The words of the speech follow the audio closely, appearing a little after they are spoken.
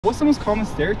What's the most common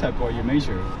stereotype about your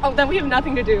major? Oh, that we have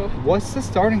nothing to do. What's the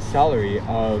starting salary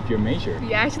of your major?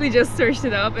 We actually just searched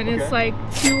it up and it's like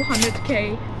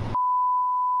 200K.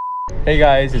 Hey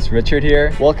guys, it's Richard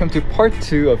here. Welcome to part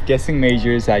 2 of guessing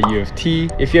majors at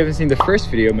UofT. If you haven't seen the first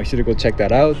video, make sure to go check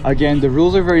that out. Again, the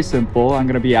rules are very simple. I'm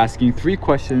going to be asking 3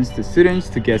 questions to students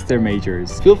to guess their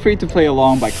majors. Feel free to play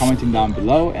along by commenting down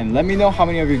below and let me know how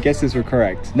many of your guesses were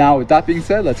correct. Now, with that being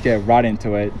said, let's get right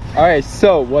into it. Alright,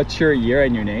 so what's your year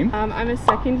and your name? I'm a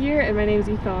second year and my name's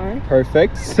Ethar.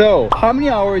 Perfect. So, how many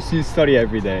hours do you study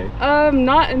every day?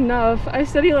 Not enough. I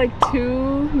study like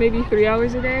 2, maybe 3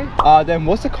 hours a day. Then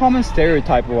what's the common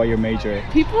stereotype about your major?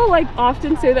 People like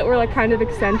often say that we're like kind of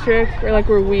eccentric or like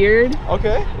we're weird.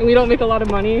 Okay. And we don't make a lot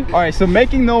of money. Alright, so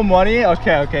making no money.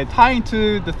 Okay. Tying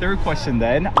to the third question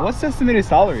then, what's the estimated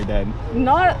salary then?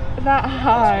 Not that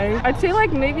high. I'd say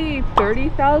like maybe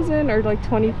 30,000 or like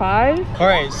 25.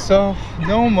 Alright, so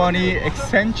no money,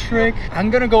 eccentric. I'm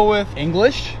gonna go with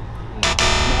English.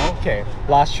 Okay,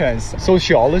 last chance.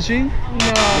 Sociology?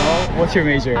 No. What's your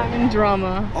major? I'm in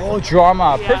drama. Oh,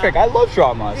 drama. Yeah. Perfect. I love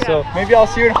drama. Yeah. So maybe I'll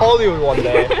see you in Hollywood one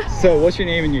day. So what's your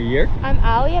name and your year? I'm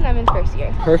Ali and I'm in first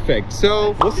year. Perfect.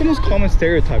 So what's the most common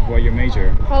stereotype about your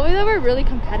major? Probably that we're really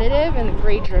competitive and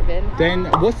grade driven. Then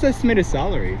what's the estimated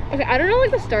salary? Okay, I don't know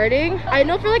like the starting. I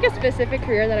know for like a specific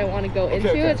career that I want to go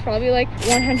into, it's probably like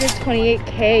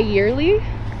 128K yearly.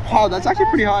 Wow, that's actually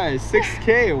pretty high.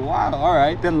 6K. Wow. All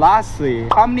right. Then lastly,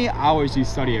 how many hours do you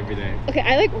study every day? Okay,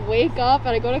 I like wake up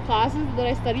and I go to classes and then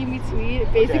I study in between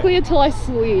basically until I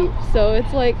sleep. So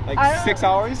it's like 6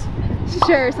 hours?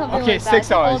 Sure, something like that.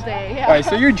 6 hours. All day, yeah. All right,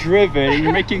 so you're driven.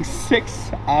 You're making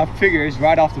 6 figures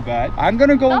right off the bat. I'm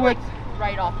gonna go with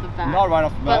right off the bat. Not right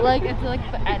off the bat. But like it's like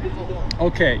the end goal.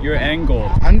 Okay, your end goal.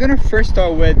 I'm gonna first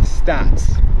start with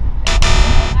stats.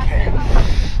 Okay.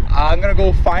 I'm gonna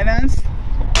go finance.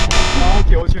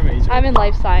 Okay, what's your major? I'm in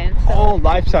life science. So oh,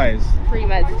 life science.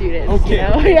 Pre-med students. Okay. You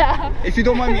know? Yeah. If you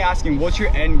don't mind me asking, what's your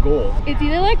end goal? It's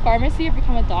either like pharmacy or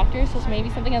become a doctor, so it's maybe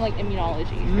something in like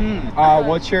immunology.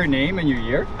 What's your name and your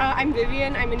year? I'm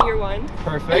Vivian. I'm in year 1.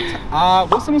 Perfect.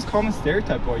 What's the most common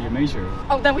stereotype about your major?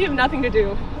 Oh, that we have nothing to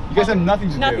do. You guys have nothing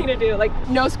to do? Nothing to do. Like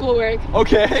no schoolwork.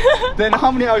 Okay. Then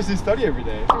how many hours do you study every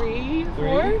day? 3,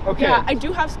 4. Okay. Yeah, I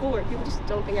do have schoolwork. People just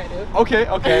don't think I do. Okay.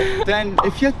 Then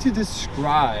if you had to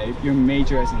describe your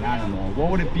major as an animal, what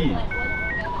would it be?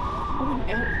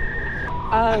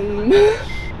 I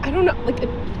don't know, like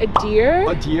a deer?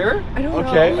 A deer? I don't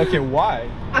know. Okay, why?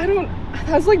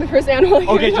 That's like the first animal.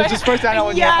 Okay, just first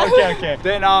animal. Yeah. Okay.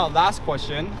 Then last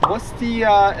question. What's the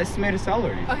estimated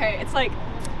salary? Okay, it's like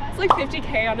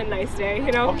 50K on a nice day,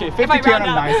 you know? Okay, 50K on a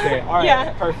nice day. Alright,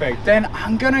 yeah. Perfect. Then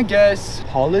I'm gonna guess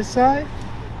poli-sci?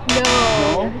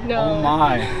 No. Oh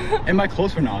my. Am I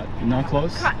close or not? Not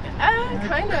close?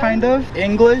 Kind of.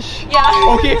 English?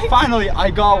 Yeah. Okay, finally I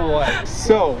got one.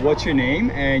 So, what's your name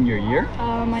and your year?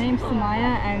 My name's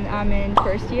Samaya and I'm in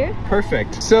first year.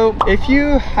 Perfect. So, if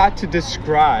you had to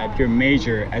describe your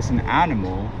major as an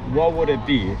animal, what would it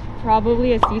be?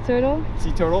 Probably a sea turtle.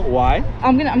 Sea turtle? Why?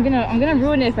 I'm gonna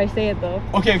ruin it if I say it though.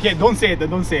 Okay, don't say it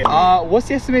then, don't say it. What's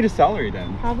the estimated salary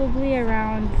then? Probably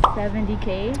around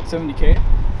 70K. 70K?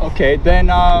 Okay, then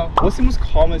what's the most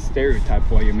common stereotype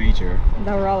about your major?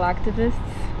 That we're all activists.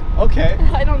 Okay.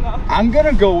 I don't know. I'm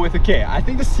gonna go with, okay, I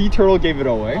think the sea turtle gave it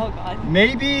away. Oh god.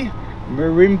 Maybe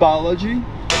marine biology?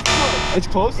 It's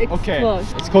close? It's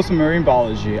close. It's close to marine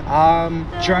biology.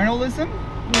 Journalism?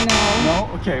 No.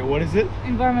 Okay, what is it?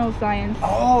 Environmental science.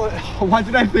 Oh, why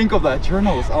did I think of that?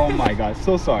 Journals. Oh my god,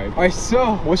 so sorry. Alright,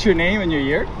 so what's your name and your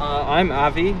year? I'm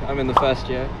Avi. I'm in the first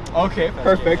year. Okay,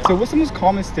 perfect. So what's the most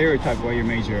common stereotype about your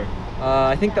major?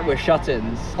 I think that we're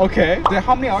shut-ins. Okay. Then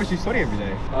how many hours do you study every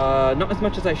day? Not as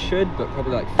much as I should, but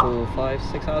probably like 4, 5,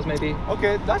 6 hours maybe.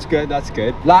 Okay, that's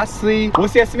good. Lastly,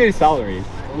 what's the estimated salary?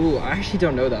 Ooh, I actually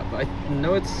don't know that, but I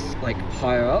know it's like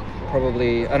higher up.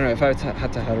 Probably, I don't know, if I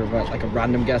had to have like a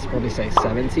random guess, probably say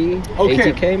 70,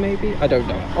 80K maybe? I don't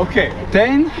know. Okay,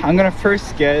 then I'm gonna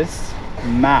first guess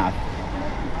math.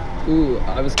 Ooh,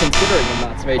 I was considering a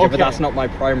maths major, but that's not my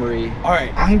primary.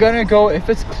 Alright, I'm gonna go, if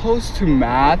it's close to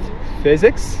math,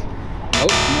 physics?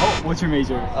 Nope. What's your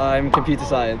major? I'm computer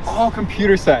science. Oh,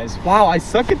 computer science. Wow, I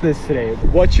suck at this today.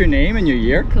 What's your name and your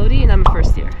year? Cody, and I'm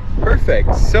first year.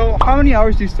 Perfect. So how many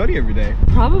hours do you study every day?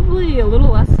 Probably a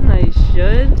little less than I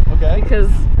should. Okay.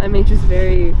 Because my major is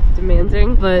very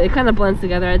demanding, but it kind of blends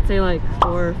together. I'd say like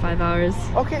 4 or 5 hours.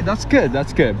 Okay, that's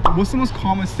good. What's the most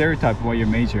common stereotype about your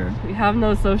major? We have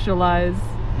no social lives.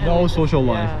 No social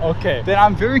life. Yeah. Okay. Then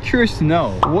I'm very curious to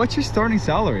know, what's your starting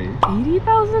salary?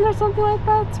 80,000 or something like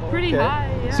that. It's pretty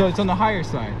high. Yeah. So it's on the higher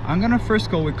side. I'm gonna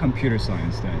first go with computer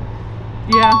science then.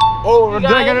 Yeah. Oh, did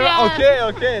I got get it?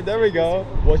 it, Okay, there we go.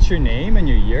 What's your name and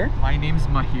your year? My name's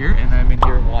Mahir and I'm in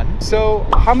year 1. So,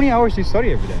 how many hours do you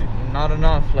study every day? Not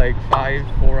enough, like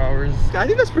 4 hours. I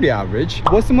think that's pretty average.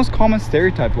 What's the most common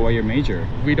stereotype about your major?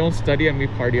 We don't study and we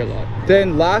party a lot.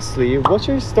 Then lastly, what's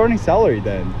your starting salary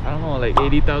then? I don't know, like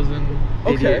 80,000.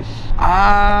 Okay.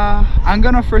 I'm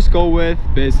gonna first go with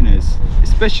business,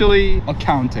 especially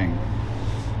accounting.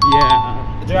 Yeah.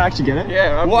 Did I actually get it?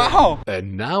 Yeah. Okay. Wow.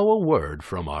 And now a word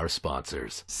from our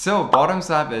sponsors. So Bottoms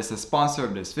Lab is the sponsor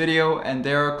of this video, and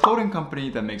they're a clothing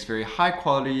company that makes very high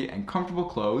quality and comfortable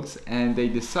clothes, and they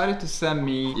decided to send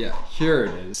me, here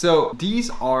it is. So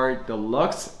these are the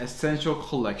Luxe Essential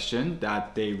Collection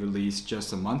that they released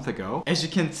just a month ago. As you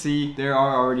can see, they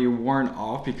are already worn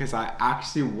off because I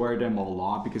actually wear them a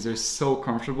lot because they're so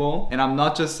comfortable. And I'm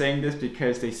not just saying this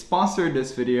because they sponsored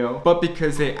this video, but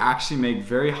because they actually make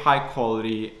very high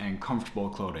quality and comfortable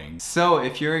clothing. So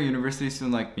if you're a university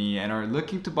student like me and are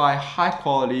looking to buy high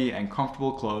quality and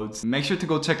comfortable clothes, make sure to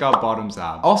go check out Bottoms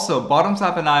Lab. Also, Bottoms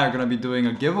Lab and I are going to be doing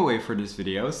a giveaway for this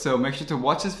video, so make sure to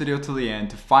watch this video till the end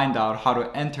to find out how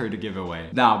to enter the giveaway.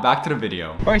 Now back to the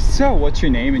video. Alright, so what's your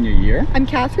name and your year? I'm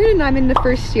Catherine and I'm in the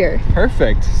first year.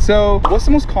 Perfect. So what's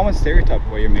the most common stereotype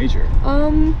about your major?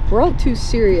 We're all too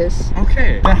serious.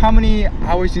 Okay. Then how many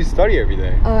hours do you study every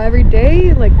day? Every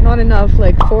day, like not enough,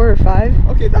 like 4 or 5.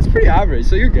 Okay, that's pretty average,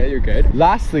 so you're good.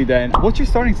 Lastly then, what's your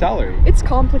starting salary? It's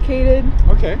complicated.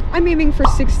 Okay. I'm aiming for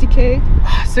 60K.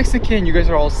 60K and you guys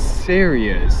are all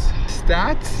serious.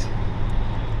 Stats?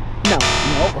 No.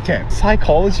 No? Okay.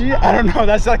 Psychology? I don't know,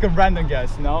 that's like a random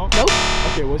guess, no? Nope.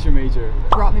 Okay, what's your major?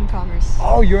 Rotman Commerce.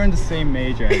 Oh, you're in the same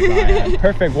major as I am.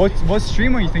 Perfect. What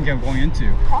stream are you thinking of going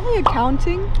into? Probably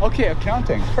accounting. Okay,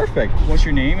 accounting. Perfect. What's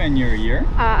your name and your year?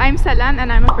 I'm Salan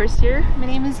and I'm a first year. My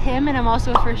name is Him and I'm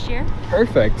also a first year.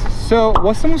 Perfect. So,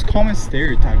 what's the most common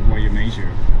stereotype about your major?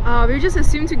 We're just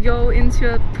assumed to go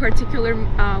into a particular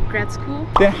grad school.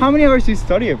 Then how many hours do you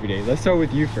study every day? Let's start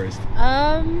with you first.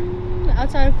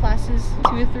 Outside of classes,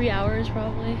 2 to 3 hours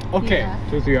probably. Okay, Yeah.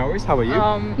 2 to 3 hours. How about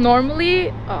you?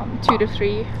 Normally 2 to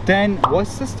 3. Then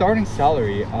what's the starting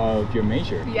salary of your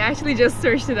major? We actually just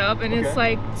searched it up and it's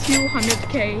like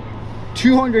 200K.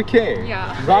 200K?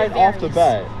 Yeah. Right off the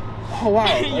bat. Oh wow,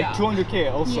 like Yeah.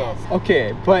 200K also. Yes.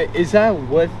 Okay, but is that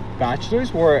with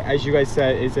bachelor's or, as you guys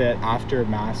said, is it after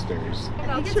master's?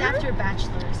 I think it's after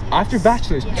bachelor's. Yes. After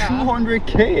bachelor's, Yeah.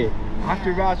 200K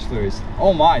after bachelor's.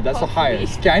 Oh my, that's the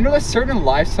highest. Okay, I know that certain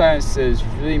life sciences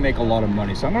really make a lot of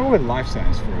money, so I'm gonna go with life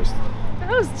science first. That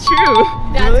was true.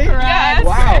 That's Really? correct. Yes.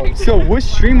 Wow. So which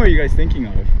stream are you guys thinking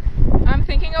of? I'm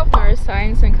thinking of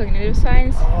neuroscience and cognitive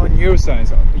science. Oh,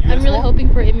 neuroscience. I'm really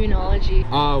hoping for immunology.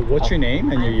 What's your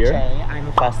name and your year? Jay, I'm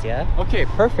a first year. Okay,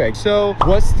 perfect. So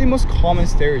what's the most common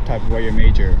stereotype about your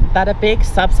major? That a big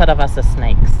subset of us are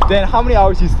snakes. Then how many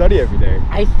hours do you study every day?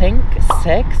 I think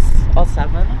 6 or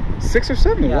 7. 6 or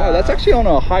 7? Yeah. Wow, that's actually on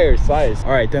a higher size.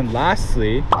 All right, then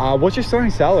lastly, what's your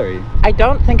starting salary? I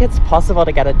don't think it's possible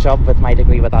to get a job with my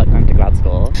degree without going to grad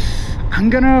school. I'm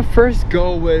gonna first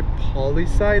go with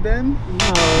poli-sci then.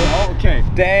 No. Oh, okay.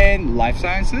 Then life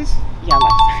sciences? Yeah,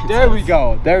 life sciences.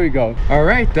 There we go. All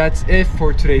right, that's it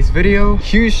for today's video.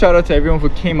 Huge shout out to everyone who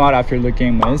came out after looking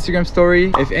at my Instagram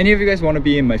story. If any of you guys want to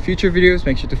be in my future videos,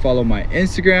 make sure to follow my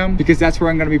Instagram because that's where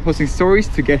I'm going to be posting stories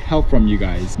to get help from you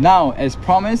guys. Now, as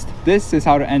promised, this is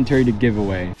how to enter the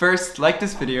giveaway. First, like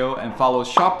this video and follow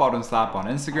Shop Bottoms Lab on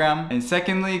Instagram. And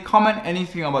secondly, comment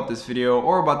anything about this video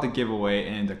or about the giveaway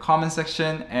in the comment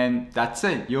section, and that's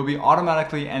it. You'll be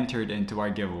automatically entered into our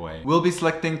giveaway. We'll be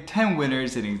selecting 10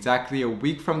 winners in exactly a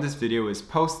week from this video is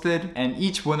posted, and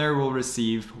each winner will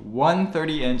receive one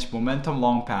 30-inch Momentum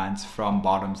long pants from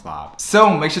Bottoms Lab.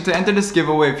 So make sure to enter this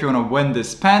giveaway if you want to win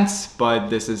this pants, but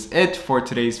this is it for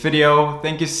today's video.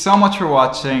 Thank you so much for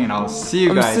watching, and I'll see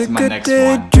you guys in my next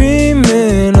one.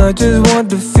 Dreaming, I just want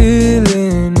to feel